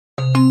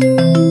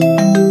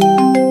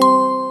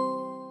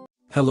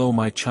Hello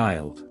my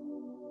child.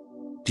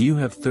 Do you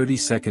have 30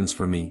 seconds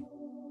for me?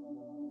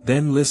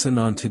 Then listen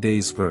on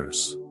today's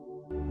verse.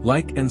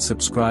 Like and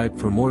subscribe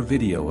for more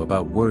video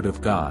about Word of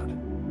God.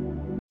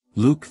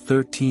 Luke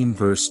 13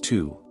 verse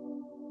 2.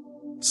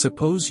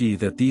 Suppose ye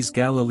that these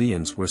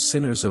Galileans were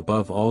sinners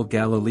above all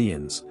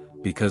Galileans,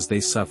 because they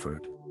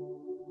suffered.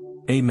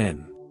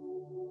 Amen.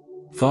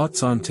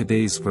 Thoughts on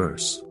today's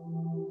verse.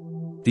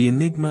 The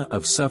enigma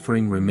of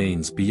suffering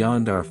remains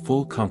beyond our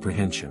full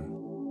comprehension.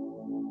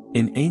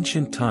 In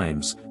ancient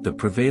times, the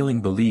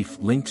prevailing belief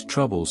linked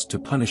troubles to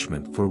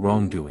punishment for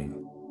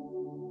wrongdoing.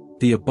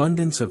 The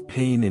abundance of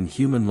pain in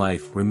human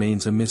life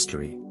remains a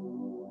mystery.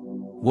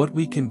 What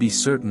we can be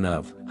certain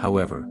of,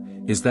 however,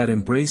 is that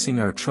embracing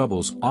our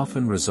troubles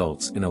often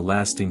results in a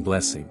lasting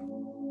blessing.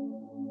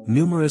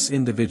 Numerous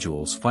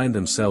individuals find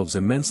themselves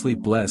immensely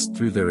blessed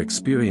through their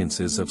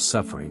experiences of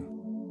suffering.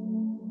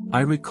 I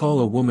recall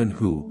a woman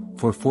who,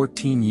 for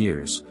 14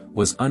 years,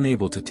 was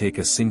unable to take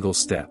a single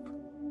step.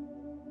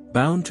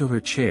 Bound to her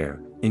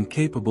chair,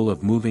 incapable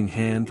of moving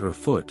hand or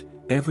foot,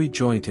 every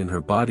joint in her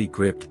body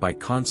gripped by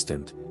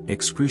constant,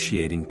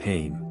 excruciating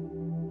pain.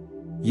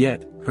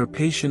 Yet, her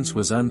patience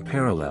was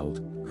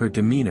unparalleled, her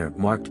demeanor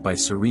marked by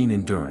serene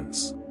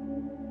endurance.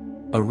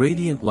 A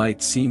radiant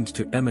light seemed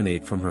to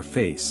emanate from her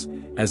face,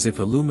 as if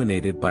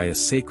illuminated by a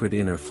sacred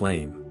inner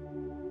flame.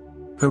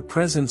 Her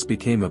presence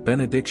became a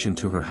benediction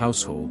to her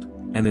household,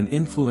 and an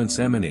influence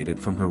emanated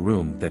from her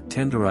room that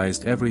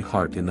tenderized every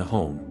heart in the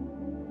home.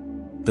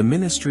 The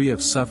ministry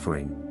of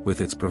suffering, with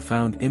its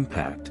profound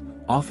impact,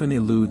 often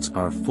eludes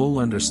our full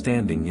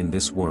understanding in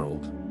this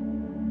world.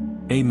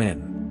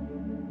 Amen.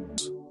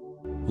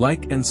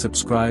 Like and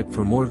subscribe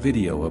for more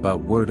video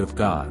about Word of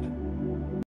God.